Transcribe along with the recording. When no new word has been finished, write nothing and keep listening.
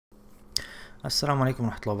السلام عليكم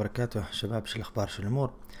ورحمة الله وبركاته شباب، شو الأخبار، شو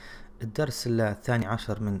الأمور؟ الدرس الثاني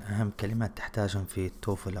عشر من أهم كلمات تحتاجهم في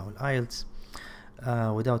التوفل أو الآيلتس.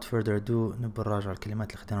 without further ado نبي نراجع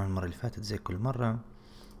الكلمات اللي خدناها المرة اللي فاتت زي كل مرة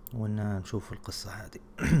ونشوف القصة هذه.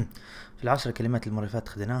 في العشر كلمات المرة اللي فاتت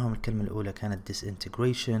خدناهم، الكلمة الأولى كانت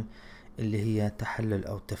disintegration اللي هي تحلل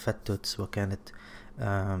أو تفتت، سواء كانت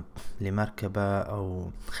لمركبة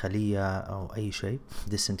أو خلية أو أي شيء.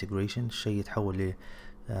 disintegration الشيء يتحول ل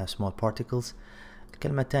small particles.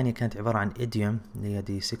 الكلمة الثانية كانت عبارة عن idiom اللي هي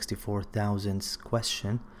دي 64,000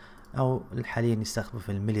 question، أو حاليا يستخدم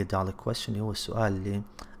في $1,000,000 question اللي هو السؤال اللي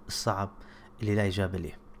الصعب اللي لا إجابة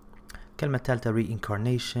له. الكلمة الثالثة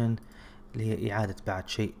reincarnation اللي هي إعادة بعد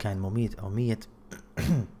شيء كان مميت أو ميت.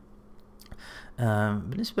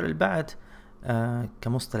 بالنسبة للبعد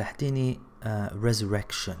كمصطلح ديني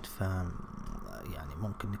resurrection، يعني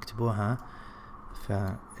ممكن نكتبوها،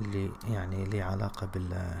 فاللي يعني ليه علاقة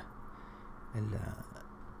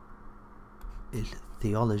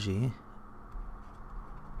الثيولوجي.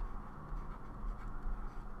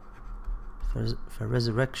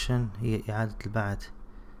 فالريزركشن هي إعادة البعث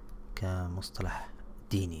كمصطلح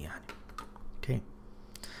ديني يعني. اوكي.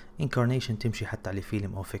 incarnation تمشي حتى على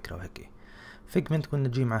فيلم أو فكرة وهيك. figment كنا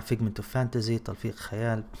نجي مع figment of fantasy، تلفيق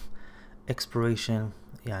خيال. exploration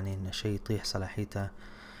يعني إن شيء يطيح صلاحيته.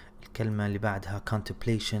 الكلمة اللي بعدها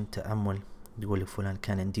contemplation تأمل، تقول فلان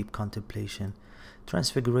كان in deep contemplation.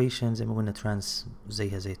 transfiguration زي ما قلنا trans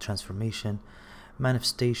زيها زي transformation.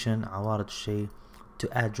 manifestation عوارض الشيء. to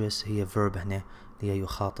address هي verb هنا اللي هي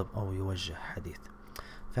يخاطب أو يوجه حديث.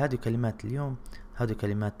 فهذه كلمات اليوم، هذه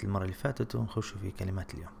كلمات المرة اللي فاتت، ونخش في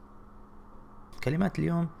كلمات اليوم. كلمات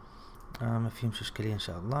اليوم ما فيهمش إشكالية إن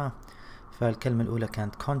شاء الله. فالكلمة الأولى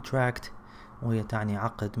كانت contract، وهي تعني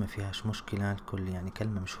عقد، ما فيهاش مشكلة، الكل يعني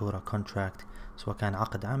كلمة مشهورة contract، سواء كان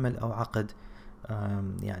عقد عمل أو عقد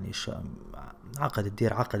يعني عقد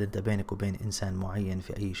تدير عقد انت بينك وبين انسان معين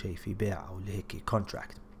في اي شيء، في بيع او هيك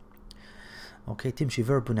contract. اوكي. تمشي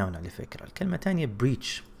verb و noun على فكرة. الكلمة تانية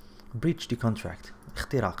breach دي contract،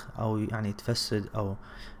 اختراق او يعني تفسد او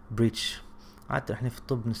breach. عادة احنا في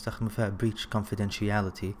الطب نستخدم فيها breach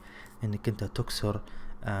confidentiality، انك انت تكسر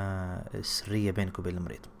السرية بينك وبين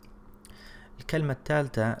المريض. الكلمة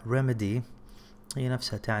الثالثة remedy، هي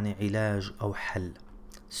نفسها تعني علاج او حل،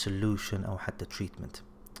 solution أو حتى treatment.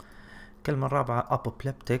 الكلمة الرابعة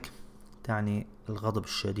apoplectic، تعني الغضب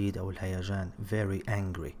الشديد أو الهيجان، very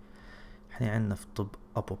angry. احنا عندنا في الطب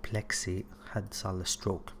apoplexy، حد صار له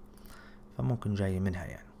stroke، فممكن جاية منها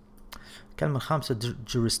يعني. الكلمة الخامسة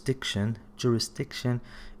jurisdiction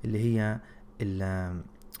اللي هي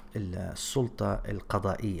السلطة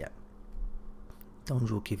القضائية.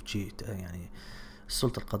 تنجو كيف جيت يعني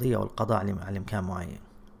السلطة القضائية أو القضاء على مكان معين.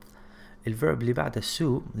 الفيرب اللي بعده sue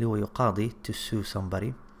اللي هو يقاضي، to sue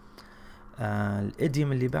somebody.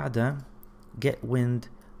 الإديوم اللي بعده get wind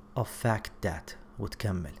of fact that،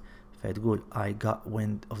 وتكمل، فتقول I got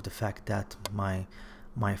wind of the fact that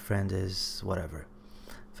my friend is whatever.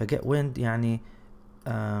 فget wind يعني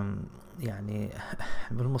يعني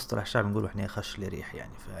بالمصطلح الشعبي نقول احنا خش لريح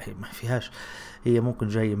يعني، فهي ما فيهاش، هي ممكن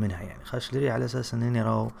جاية منها يعني خش لريح على اساس ان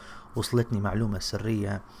انا وصلتني معلومة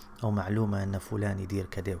سرية او معلومة ان فلان يدير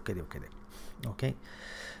كذا وكذا وكذا. اوكي.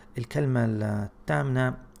 الكلمة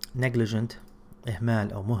الثامنة negligent،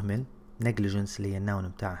 إهمال أو مهمل. negligence اللي هي النون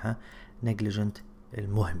بتاعها negligent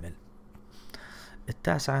المهمل.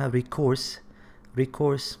 التاسعة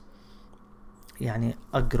recourse يعني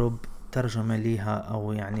أقرب ترجمة ليها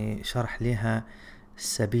أو يعني شرح لها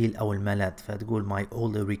السبيل أو الملاذ، فتقول my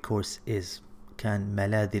only recourse is، كان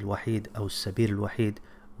ملاذي الوحيد أو السبيل الوحيد،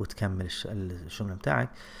 وتكمل الجملة بتاعك.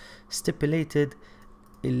 stipulated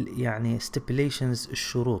يعني stipulations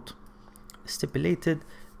الشروط، stipulated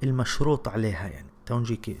المشروط عليها يعني،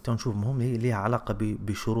 تنشوف مهم هي ليها علاقة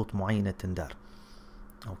بشروط معينة تندار.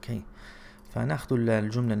 اوكي. فناخذ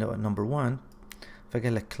الجملة نمبر 1.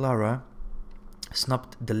 فقال لك كلارا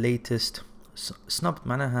snubbed the latest، snubbed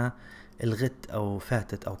معناها الغت او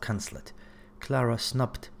فاتت او كنسلت. كلارا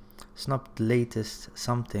snubbed the latest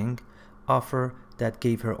something offer that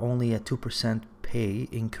gave her only a 2% pay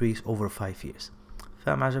increase over 5 years.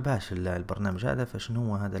 فما عجبهاش البرنامج هذا، فشنو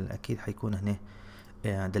هو هذا؟ اكيد حيكون هنا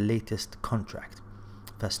the latest contract.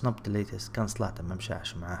 فسنب the latest كانسلاته، ما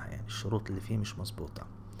مشاش معاها يعني الشروط اللي فيه مش مزبوطة.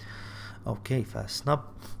 اوكي. فسنب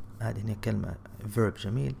هذه هنا كلمة verb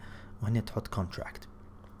جميل، وهنا تحط contract.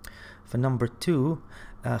 فالنمبر 2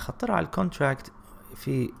 خطر على الكونتراكت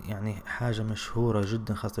في يعني حاجة مشهورة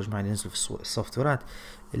جدا، خاصة جماعة اللي ينزلوا في السوفتويرات،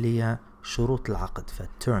 اللي هي شروط العقد.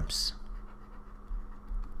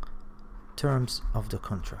 terms of the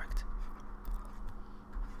contract.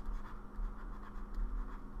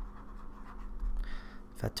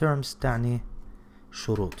 terms تعني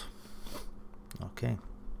شروط. okay.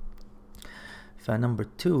 number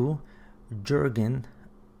 2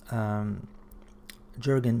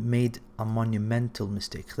 Jürgen made a monumental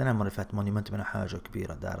mistake. خلينا مرة فات monumental من حاجة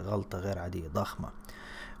كبيرة، دار غلطة غير عادية ضخمة.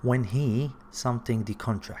 when he something the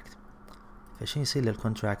contract. فشين يصير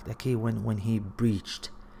للcontract؟ أكيد when he breached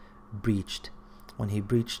when he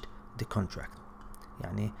breached the contract،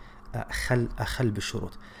 يعني أخل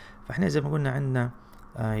بالشروط. فإحنا زي ما قلنا عندنا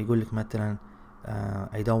يقول لك مثلا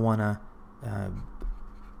I don't wanna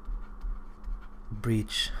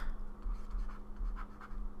breach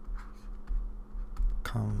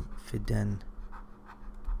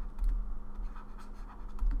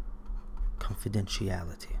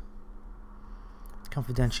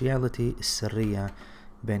confidentiality السرية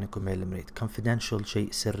بينكم وبين المريض. confidential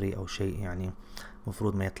شيء سري أو شيء يعني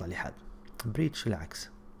مفروض ما يطلع لحد. breach العكس.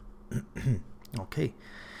 okay.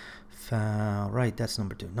 right, that's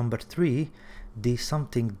number 2. number 3 the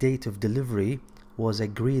something date of delivery was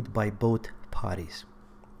agreed by both parties.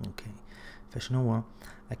 okay. فشنو هو؟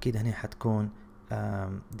 أكيد هنا حتكون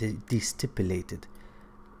the stipulated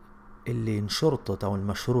اللي انشرطت أو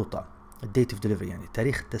المشروطة date of delivery، يعني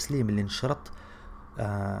تاريخ التسليم اللي انشرط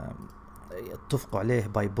اتفقوا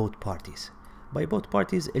عليه by both parties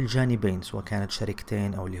الجانبين، سواء كانت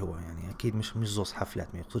شركتين أو اللي هو يعني أكيد مش زوز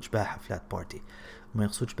حفلات، ما يقصدش بها حفلات بارتي، ما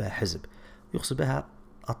يقصدش بها حزب، يقصد بها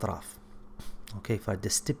أطراف. okay. the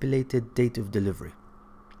stipulated date of delivery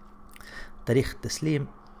تاريخ التسليم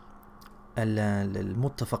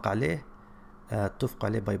المتفق عليه اتفق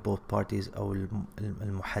عليه by both parties أو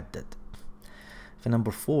المحدد.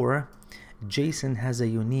 number 4 Jason has a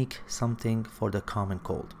unique something for the common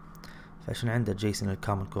cold. فعشان عنده جيسون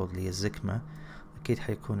الكومن كولد اللي هي الزكمة، أكيد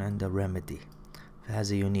حيكون عنده remedy.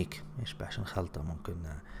 فهذا يونيك يشبه عشان خلطة ممكن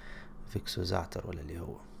فيكسو زعتر ولا اللي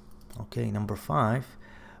هو. okay. number 5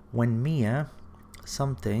 when Mia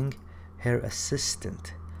something her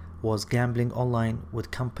assistant was gambling online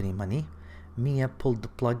with company money, Mia pulled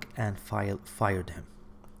the plug and fired him.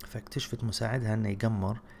 فاكتشفت مساعدها انه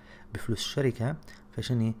يقمر بفلوس الشركة،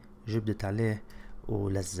 فشني جبدت عليه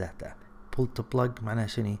ولزاته. pulled the plug معناها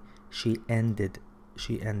شني she ended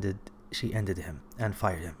him and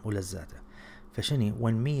fired him ولزاته. فشني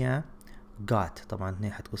when Mia got، طبعا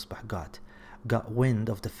هنا حتصبح got wind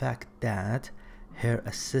of the fact that her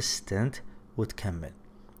assistant وتكمل.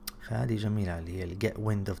 فهذه جميلة اللي هي get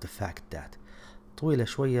wind of the fact that. طويلة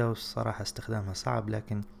شوية والصراحة استخدامها صعب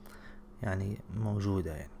لكن يعني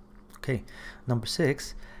موجودة يعني. okay. number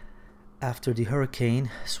 6 after the hurricane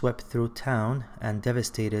swept through town and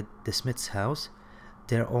devastated the Smith's house,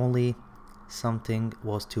 their only something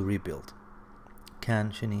was to rebuild.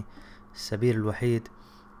 كان شني السبيل الوحيد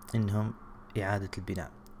انهم اعادة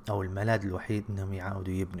البناء، او الملاذ الوحيد انهم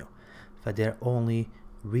يعاودوا يبنوا. ف their only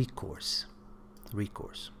recourse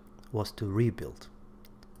was to rebuild.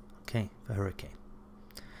 okay. for hurricane.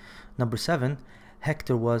 number 7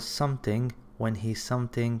 Hector was something when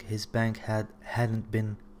his bank hadn't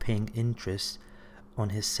been paying interest on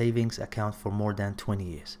his savings account for more than 20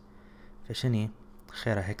 years. فشني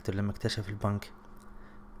خير هكتور لما اكتشف البنك؟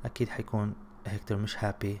 أكيد حيكون هكتور مش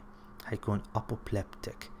happy، حيكون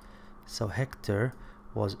apoplectic. so Hector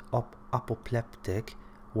was apoplectic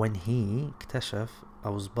when he اكتشف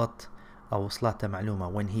أو زبط أو وصلته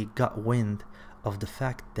معلومة when he got wind of the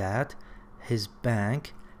fact that his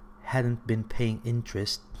bank hadn't been paying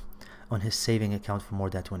interest on his saving account for more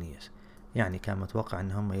than 20 years. يعني كان متوقع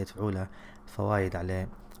ان هم يدفعوا له فوائد على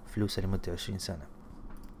فلوسه لمدة 20 سنة.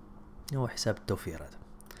 هو حساب التوفير هذا.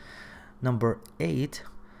 number 8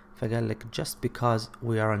 فقال لك just because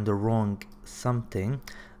we are on the wrong something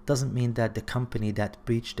doesn't mean that the company that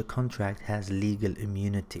breached the contract has legal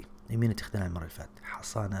immunity. immunity خدناها المرة اللي فاتت،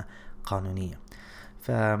 حصانة قانونية. ف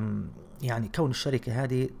يعني كون الشركة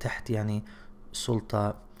هذه تحت يعني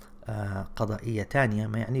سلطة قضائية تانية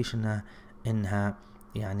ما يعنيش انها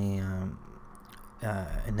يعني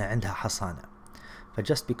ان عندها حصانة. ف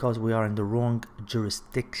just because we are in the wrong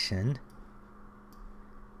jurisdiction،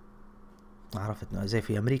 عرفت زي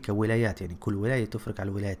في امريكا ولايات، يعني كل ولاية تفرق على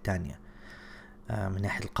الولاية التانية من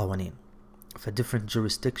ناحية القوانين. ف different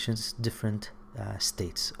jurisdictions different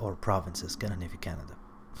states or provinces كان في كندا.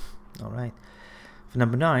 alright. For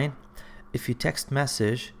number 9 if you text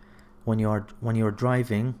message when you're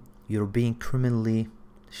driving you're being criminally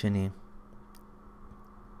شني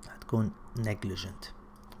هتكون negligent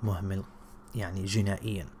مهمل يعني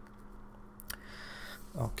جنائيا.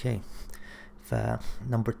 okay. ف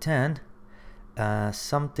number 10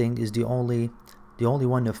 something is the only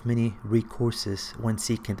one of many recourses when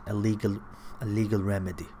seeking a legal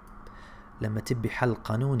remedy. لما تبي حل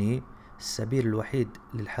قانوني السبيل الوحيد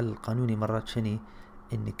للحل القانوني مرات شني؟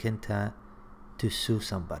 انك انت to sue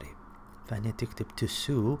somebody. فهنا تكتب to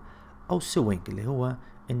sue او suing اللي هو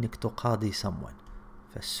انك تقاضي someone.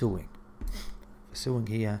 فالsuing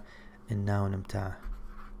هي الناون متاع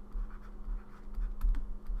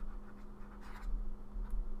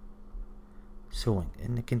suing،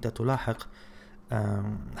 انك انت تلاحق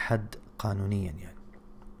حد قانونيا يعني.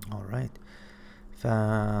 alright.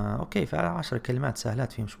 اوكي، ف10 كلمات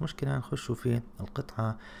سهلات فيه مش مشكلة. نخشوا في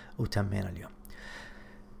القطعة وتمينا اليوم.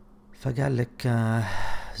 فقال لك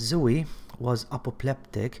Zoe was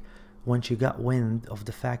apoplectic when she got wind of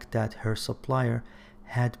the fact that her supplier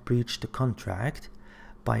had breached the contract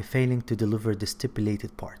by failing to deliver the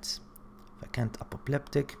stipulated parts. فكانت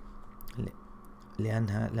apoplectic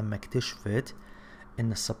لأنها لما اكتشفت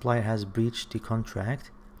إن supplier has breached the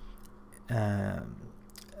contract،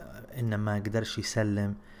 إن ما قدرش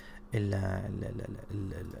يسلم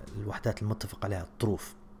الوحدات المتفق عليها،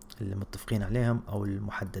 الظروف اللي متفقين عليهم أو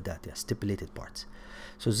المحددات يعني stipulated parts.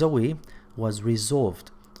 So Zoe was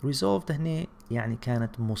resolved هنا يعني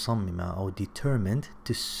كانت مصممة أو determined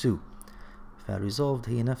to sue. resolved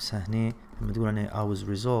هي نفسها هنا لما تقول أنا I was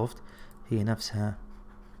resolved هي نفسها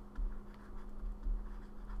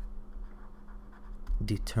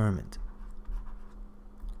determined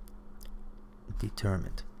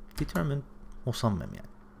مصمم يعني.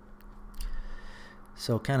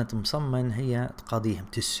 So كانت مصمم هي تقاضيهم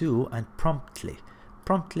to sue and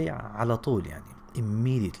promptly على طول يعني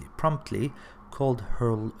immediately called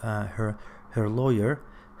her lawyer,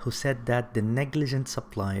 who said that the negligent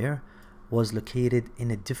supplier was located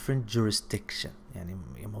in a different jurisdiction، يعني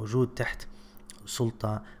موجود تحت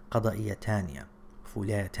سلطة قضائية تانية في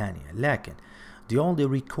ولاية تانية، لكن the only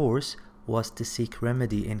recourse was to seek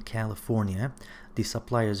remedy in California, the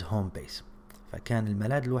supplier's home base. فكان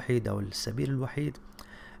الملاذ الوحيد أو السبيل الوحيد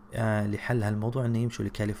لحل هالموضوع إنه يمشوا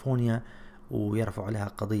لكاليفورنيا ويرفعوا عليها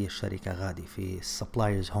قضية الشركة غادي في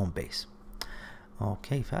supplier's home base.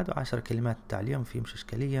 أوكي، فهذا 10 كلمات بتاع اليوم، في مش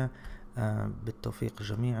إشكالية. بالتوفيق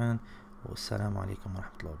جميعا، والسلام عليكم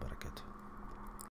ورحمة الله وبركاته.